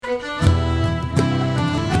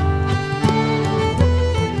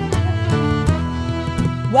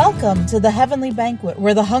Welcome to the heavenly banquet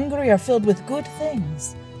where the hungry are filled with good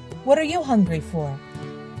things. What are you hungry for?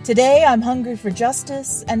 Today I'm hungry for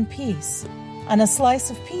justice and peace, and a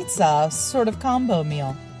slice of pizza, a sort of combo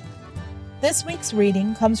meal. This week's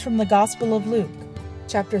reading comes from the Gospel of Luke,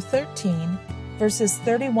 chapter 13, verses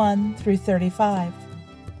 31 through 35.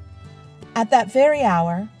 At that very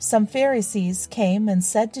hour, some Pharisees came and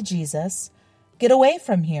said to Jesus, "Get away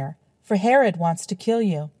from here, for Herod wants to kill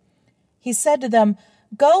you." He said to them,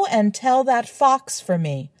 "Go and tell that fox for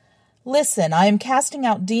me. Listen, I am casting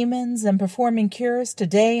out demons and performing cures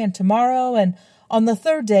today and tomorrow, and on the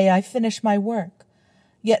third day I finish my work.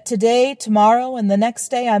 Yet today, tomorrow, and the next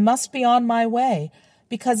day I must be on my way,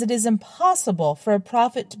 because it is impossible for a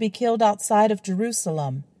prophet to be killed outside of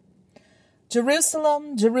Jerusalem.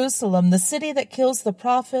 Jerusalem, Jerusalem, the city that kills the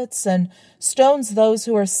prophets and stones those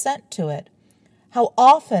who are sent to it. How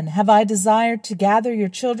often have I desired to gather your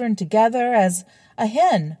children together as a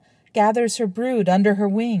hen gathers her brood under her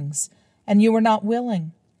wings, and you were not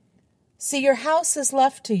willing. See, your house is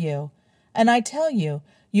left to you, and I tell you,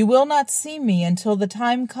 you will not see me until the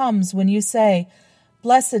time comes when you say,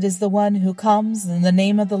 'Blessed is the one who comes in the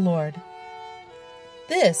name of the Lord.'"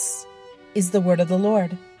 This is the word of the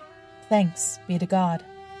Lord. Thanks be to God.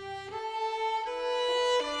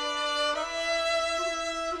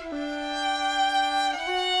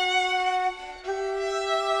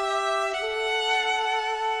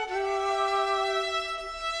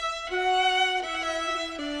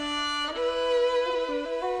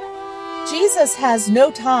 Jesus has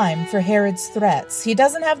no time for Herod's threats. He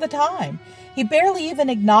doesn't have the time. He barely even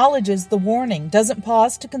acknowledges the warning, doesn't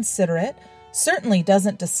pause to consider it, certainly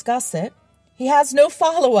doesn't discuss it. He has no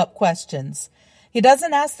follow-up questions. He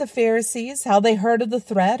doesn't ask the Pharisees how they heard of the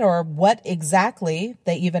threat or what exactly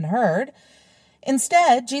they even heard.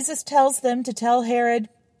 Instead, Jesus tells them to tell Herod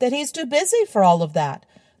that he's too busy for all of that,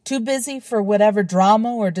 too busy for whatever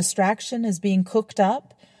drama or distraction is being cooked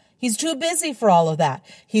up. He's too busy for all of that.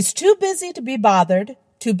 He's too busy to be bothered,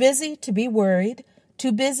 too busy to be worried,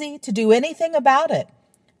 too busy to do anything about it,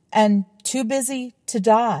 and too busy to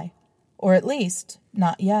die, or at least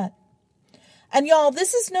not yet. And y'all,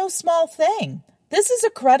 this is no small thing. This is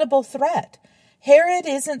a credible threat. Herod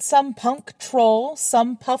isn't some punk troll,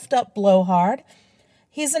 some puffed up blowhard.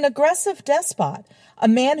 He's an aggressive despot, a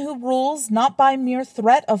man who rules not by mere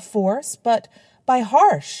threat of force, but by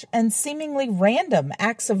harsh and seemingly random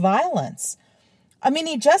acts of violence. I mean,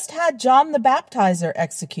 he just had John the Baptizer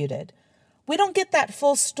executed. We don't get that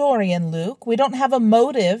full story in Luke. We don't have a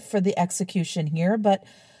motive for the execution here, but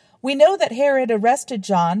we know that Herod arrested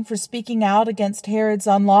John for speaking out against Herod's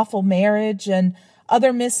unlawful marriage and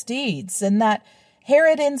other misdeeds, and that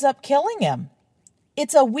Herod ends up killing him.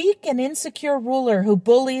 It's a weak and insecure ruler who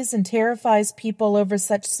bullies and terrifies people over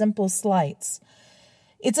such simple slights.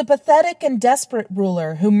 It's a pathetic and desperate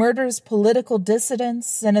ruler who murders political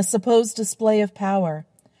dissidents in a supposed display of power.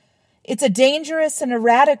 It's a dangerous and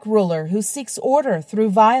erratic ruler who seeks order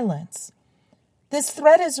through violence. This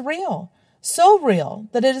threat is real, so real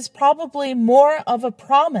that it is probably more of a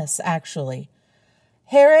promise, actually.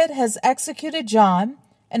 Herod has executed John,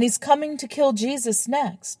 and he's coming to kill Jesus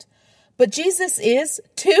next. But Jesus is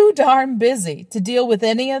too darn busy to deal with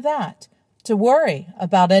any of that, to worry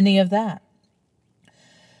about any of that.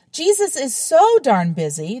 Jesus is so darn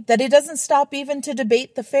busy that he doesn't stop even to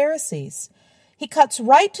debate the Pharisees. He cuts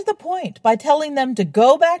right to the point by telling them to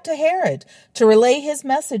go back to Herod, to relay his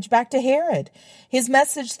message back to Herod. His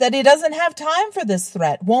message that he doesn't have time for this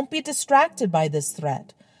threat, won't be distracted by this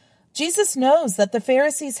threat. Jesus knows that the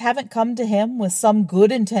Pharisees haven't come to him with some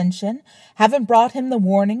good intention, haven't brought him the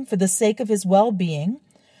warning for the sake of his well-being.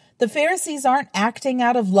 The Pharisees aren't acting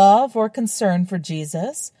out of love or concern for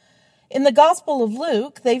Jesus. In the Gospel of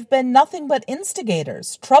Luke, they've been nothing but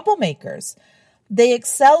instigators, troublemakers. They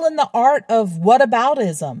excel in the art of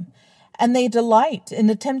whataboutism, and they delight in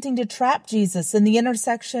attempting to trap Jesus in the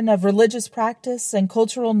intersection of religious practice and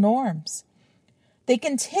cultural norms. They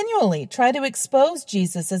continually try to expose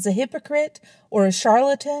Jesus as a hypocrite or a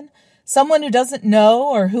charlatan, someone who doesn't know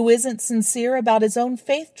or who isn't sincere about his own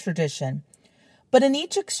faith tradition. But in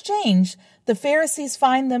each exchange, the Pharisees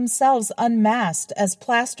find themselves unmasked as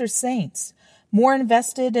plaster saints, more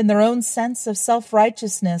invested in their own sense of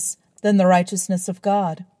self-righteousness than the righteousness of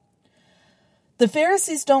God. The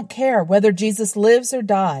Pharisees don't care whether Jesus lives or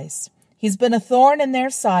dies. He's been a thorn in their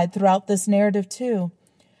side throughout this narrative too.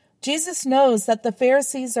 Jesus knows that the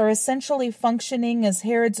Pharisees are essentially functioning as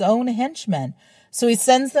Herod's own henchmen, so he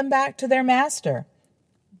sends them back to their master.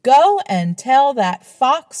 "Go and tell that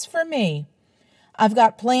fox for me. I've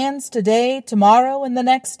got plans today, tomorrow, and the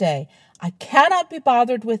next day. I cannot be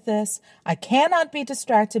bothered with this. I cannot be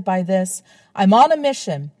distracted by this. I'm on a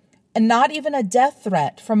mission, and not even a death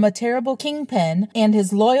threat from a terrible kingpin and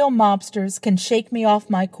his loyal mobsters can shake me off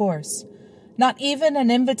my course. Not even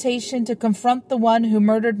an invitation to confront the one who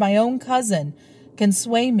murdered my own cousin can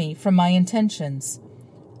sway me from my intentions.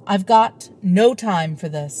 I've got no time for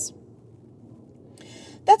this.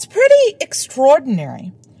 That's pretty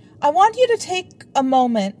extraordinary. I want you to take a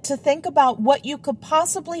moment to think about what you could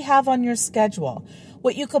possibly have on your schedule,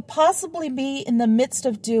 what you could possibly be in the midst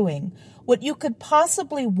of doing, what you could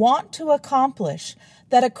possibly want to accomplish,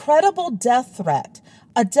 that a credible death threat,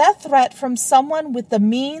 a death threat from someone with the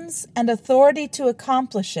means and authority to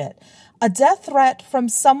accomplish it, a death threat from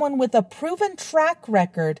someone with a proven track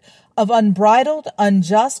record of unbridled,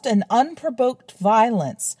 unjust, and unprovoked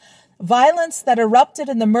violence that erupted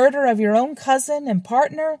in the murder of your own cousin and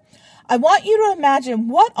partner. I want you to imagine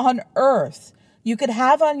what on earth you could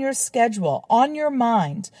have on your schedule, on your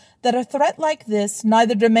mind, that a threat like this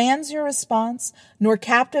neither demands your response, nor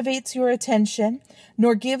captivates your attention,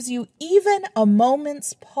 nor gives you even a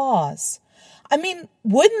moment's pause. I mean,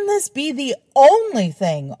 wouldn't this be the only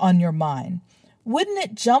thing on your mind? Wouldn't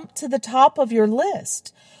it jump to the top of your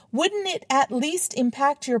list? Wouldn't it at least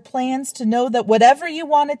impact your plans to know that whatever you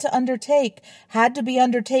wanted to undertake had to be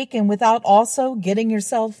undertaken without also getting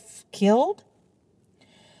yourself killed?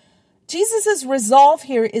 Jesus' resolve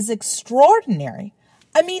here is extraordinary.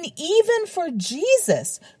 I mean, even for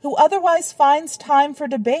Jesus, who otherwise finds time for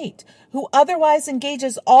debate, who otherwise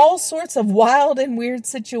engages all sorts of wild and weird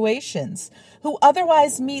situations, who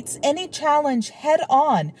otherwise meets any challenge head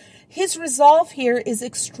on, his resolve here is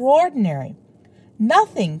extraordinary.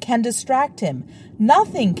 Nothing can distract him.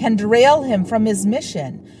 Nothing can derail him from his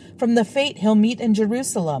mission, from the fate he'll meet in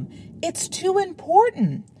Jerusalem. It's too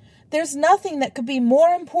important. There's nothing that could be more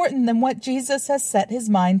important than what Jesus has set his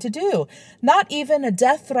mind to do, not even a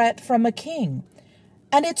death threat from a king.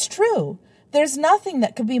 And it's true. There's nothing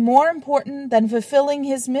that could be more important than fulfilling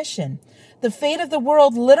his mission. The fate of the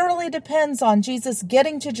world literally depends on Jesus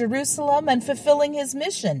getting to Jerusalem and fulfilling his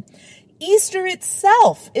mission. Easter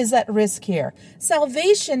itself is at risk here.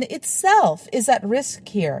 Salvation itself is at risk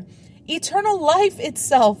here. Eternal life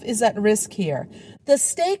itself is at risk here. The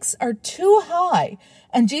stakes are too high,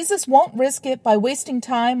 and Jesus won't risk it by wasting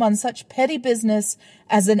time on such petty business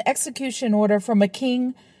as an execution order from a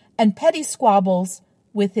king and petty squabbles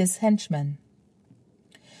with his henchmen.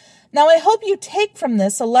 Now, I hope you take from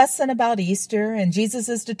this a lesson about Easter and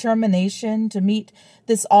Jesus' determination to meet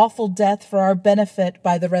this awful death for our benefit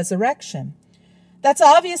by the resurrection. That's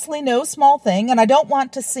obviously no small thing, and I don't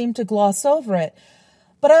want to seem to gloss over it,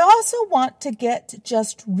 but I also want to get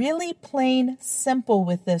just really plain simple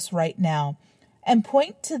with this right now and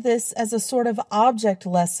point to this as a sort of object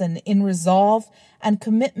lesson in resolve and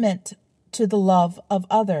commitment to the love of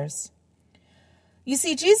others. You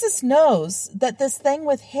see, Jesus knows that this thing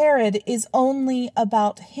with Herod is only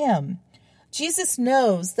about him. Jesus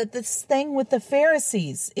knows that this thing with the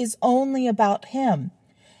Pharisees is only about him.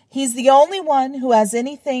 He's the only one who has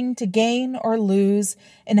anything to gain or lose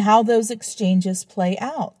in how those exchanges play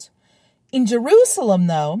out. In Jerusalem,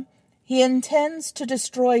 though, he intends to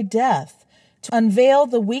destroy death, to unveil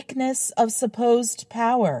the weakness of supposed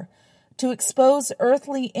power, to expose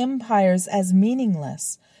earthly empires as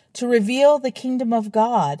meaningless, to reveal the kingdom of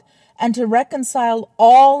God, and to reconcile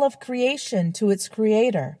all of creation to its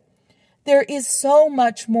creator. There is so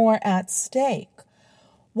much more at stake.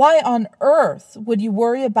 Why on earth would you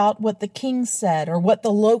worry about what the king said or what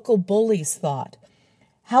the local bullies thought?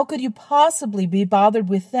 How could you possibly be bothered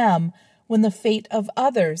with them when the fate of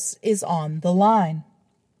others is on the line?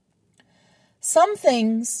 Some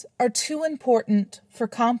things are too important for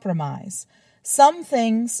compromise. Some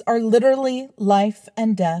things are literally life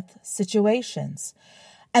and death situations.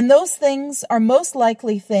 And those things are most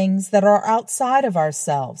likely things that are outside of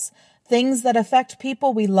ourselves, things that affect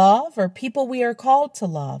people we love or people we are called to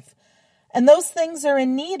love. And those things are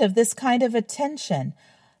in need of this kind of attention,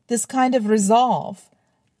 this kind of resolve.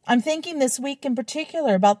 I'm thinking this week in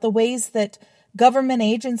particular about the ways that government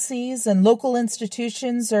agencies and local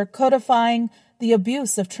institutions are codifying the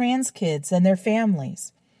abuse of trans kids and their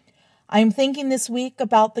families. I am thinking this week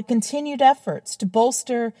about the continued efforts to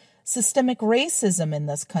bolster systemic racism in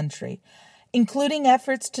this country, including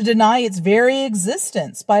efforts to deny its very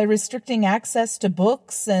existence by restricting access to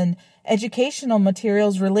books and educational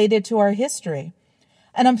materials related to our history.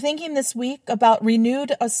 And I'm thinking this week about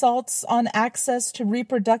renewed assaults on access to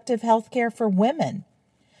reproductive health care for women.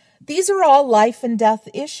 These are all life and death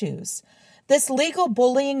issues. This legal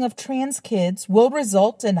bullying of trans kids will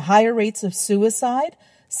result in higher rates of suicide,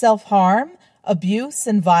 self-harm, abuse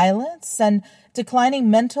and violence, and declining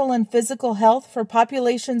mental and physical health for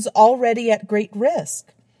populations already at great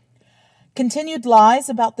risk. Continued lies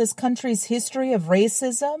about this country's history of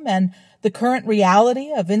racism and the current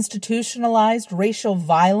reality of institutionalized racial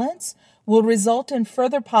violence will result in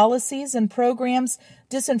further policies and programs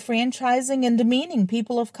disenfranchising and demeaning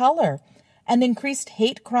people of color, and increased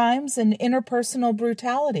hate crimes and interpersonal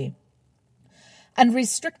brutality. And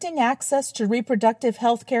restricting access to reproductive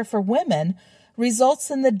health care for women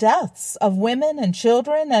results in the deaths of women and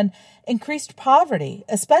children and increased poverty,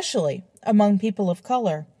 especially among people of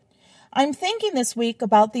color. I'm thinking this week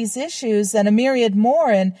about these issues and a myriad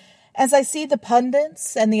more, and as I see the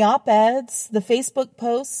pundits and the op-eds, the Facebook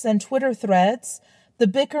posts and Twitter threads, the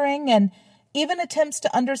bickering and even attempts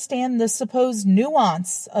to understand the supposed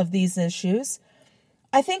nuance of these issues,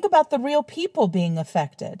 I think about the real people being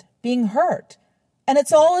affected, being hurt, and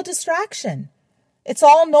it's all a distraction. It's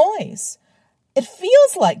all noise. It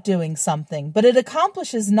feels like doing something, but it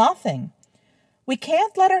accomplishes nothing. We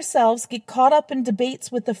can't let ourselves get caught up in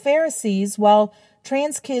debates with the Pharisees while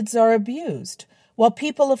trans kids are abused, while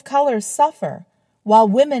people of color suffer, while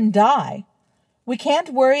women die. We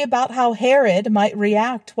can't worry about how Herod might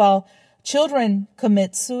react while children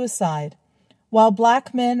commit suicide, while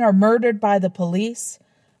black men are murdered by the police,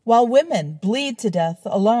 while women bleed to death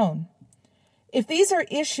alone. If these are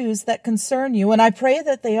issues that concern you, and I pray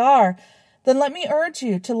that they are, then let me urge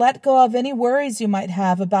you to let go of any worries you might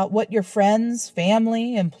have about what your friends,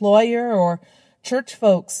 family, employer, or church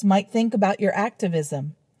folks might think about your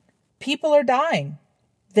activism. People are dying.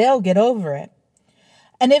 They'll get over it.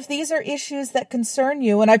 And if these are issues that concern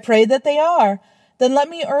you, and I pray that they are, then let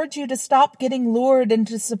me urge you to stop getting lured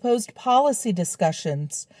into supposed policy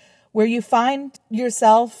discussions where you find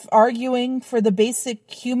yourself arguing for the basic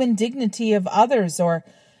human dignity of others or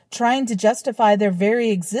trying to justify their very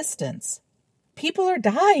existence. People are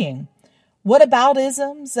dying.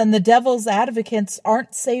 Whataboutisms and the devil's advocates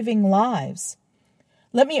aren't saving lives.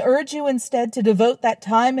 Let me urge you instead to devote that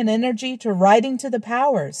time and energy to writing to the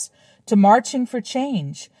powers, to marching for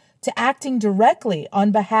change, to acting directly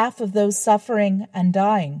on behalf of those suffering and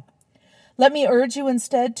dying. Let me urge you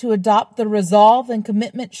instead to adopt the resolve and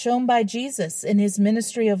commitment shown by Jesus in his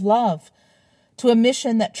ministry of love to a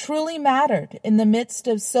mission that truly mattered in the midst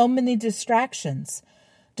of so many distractions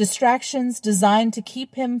designed to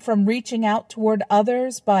keep him from reaching out toward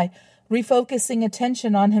others by refocusing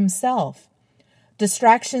attention on himself,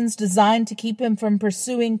 distractions designed to keep him from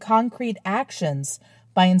pursuing concrete actions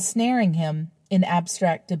by ensnaring him in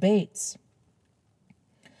abstract debates.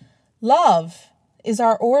 Love is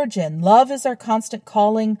our origin. Love is our constant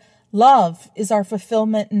calling. Love is our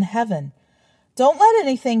fulfillment in heaven. Don't let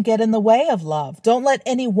anything get in the way of love. Don't let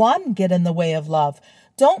anyone get in the way of love.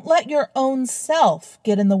 Don't let your own self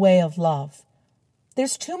get in the way of love.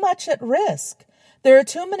 There's too much at risk. There are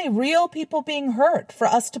too many real people being hurt for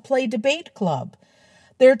us to play debate club.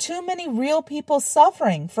 There are too many real people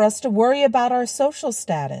suffering for us to worry about our social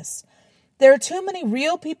status. There are too many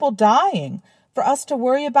real people dying for us to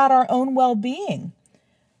worry about our own well-being.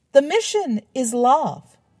 The mission is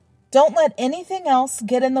love. Don't let anything else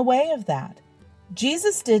get in the way of that.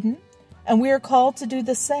 Jesus didn't, and we are called to do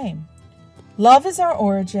the same. Love is our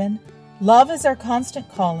origin. Love is our constant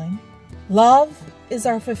calling. Love is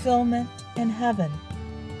our fulfillment in heaven.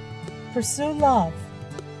 Pursue love.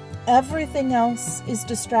 Everything else is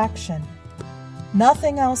distraction.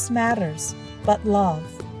 Nothing else matters but love.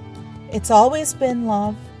 It's always been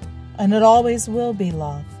love, and it always will be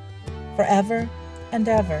love, forever and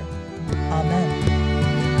ever. Amen.